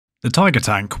The Tiger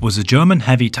tank was a German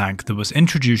heavy tank that was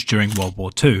introduced during World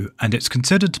War II, and it's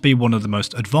considered to be one of the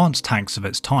most advanced tanks of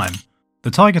its time.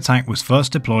 The Tiger tank was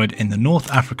first deployed in the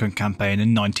North African campaign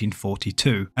in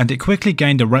 1942, and it quickly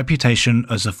gained a reputation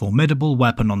as a formidable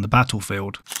weapon on the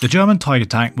battlefield. The German Tiger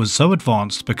tank was so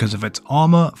advanced because of its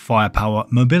armour, firepower,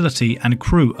 mobility and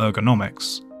crew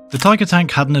ergonomics. The Tiger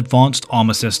tank had an advanced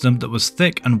armour system that was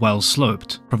thick and well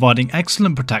sloped, providing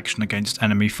excellent protection against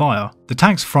enemy fire. The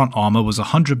tank's front armour was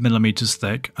 100mm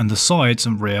thick and the sides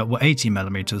and rear were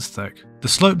 80mm thick. The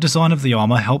sloped design of the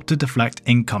armour helped to deflect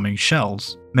incoming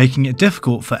shells, making it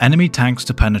difficult for enemy tanks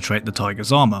to penetrate the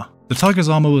Tiger's armour. The Tiger's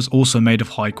armour was also made of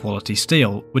high quality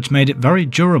steel, which made it very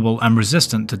durable and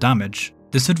resistant to damage.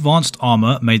 This advanced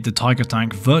armour made the Tiger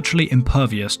tank virtually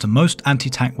impervious to most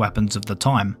anti-tank weapons of the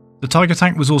time. The Tiger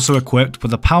tank was also equipped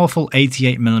with a powerful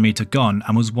 88mm gun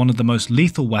and was one of the most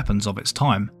lethal weapons of its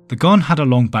time. The gun had a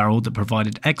long barrel that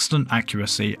provided excellent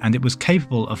accuracy, and it was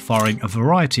capable of firing a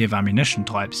variety of ammunition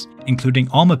types, including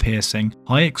armor-piercing,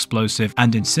 high-explosive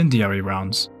and incendiary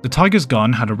rounds. The Tiger's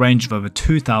gun had a range of over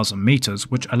 2,000 meters,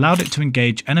 which allowed it to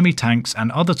engage enemy tanks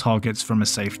and other targets from a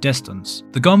safe distance.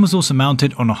 The gun was also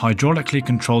mounted on a hydraulically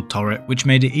controlled turret, which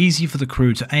made it easy for the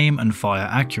crew to aim and fire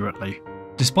accurately.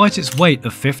 Despite its weight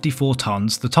of 54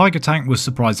 tons, the Tiger tank was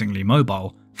surprisingly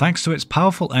mobile, thanks to its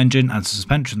powerful engine and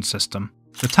suspension system.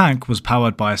 The tank was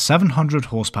powered by a 700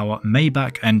 horsepower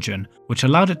Maybach engine, which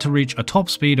allowed it to reach a top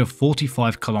speed of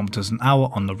 45 km an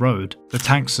hour on the road. The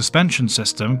tank's suspension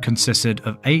system consisted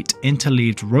of 8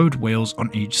 interleaved road wheels on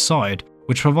each side,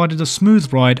 which provided a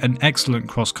smooth ride and excellent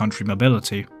cross-country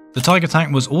mobility. The Tiger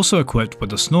tank was also equipped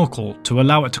with a snorkel to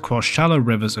allow it to cross shallow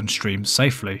rivers and streams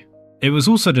safely. It was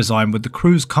also designed with the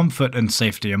crew's comfort and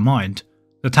safety in mind.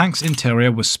 The tank's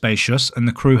interior was spacious and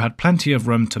the crew had plenty of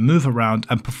room to move around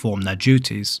and perform their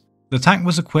duties. The tank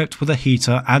was equipped with a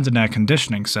heater and an air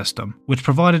conditioning system, which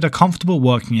provided a comfortable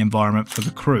working environment for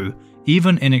the crew,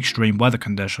 even in extreme weather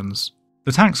conditions.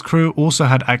 The tank's crew also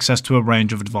had access to a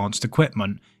range of advanced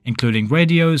equipment, including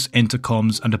radios,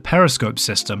 intercoms and a periscope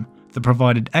system that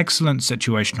provided excellent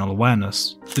situational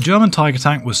awareness. The German Tiger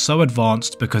tank was so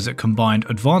advanced because it combined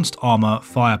advanced armour,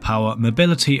 firepower,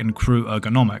 mobility and crew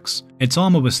ergonomics. Its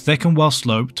armour was thick and well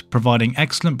sloped, providing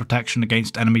excellent protection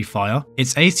against enemy fire.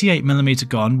 Its 88mm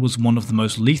gun was one of the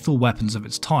most lethal weapons of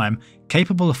its time,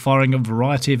 capable of firing a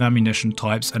variety of ammunition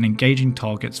types and engaging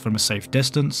targets from a safe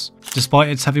distance. Despite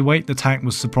its heavy weight, the tank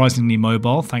was surprisingly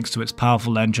mobile thanks to its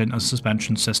powerful engine and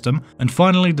suspension system. And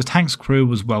finally, the tank's crew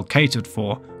was well catered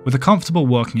for, with a comfortable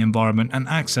working environment and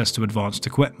access to advanced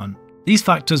equipment. These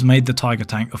factors made the Tiger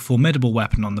tank a formidable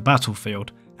weapon on the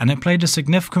battlefield, and it played a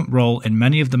significant role in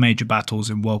many of the major battles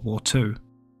in World War II.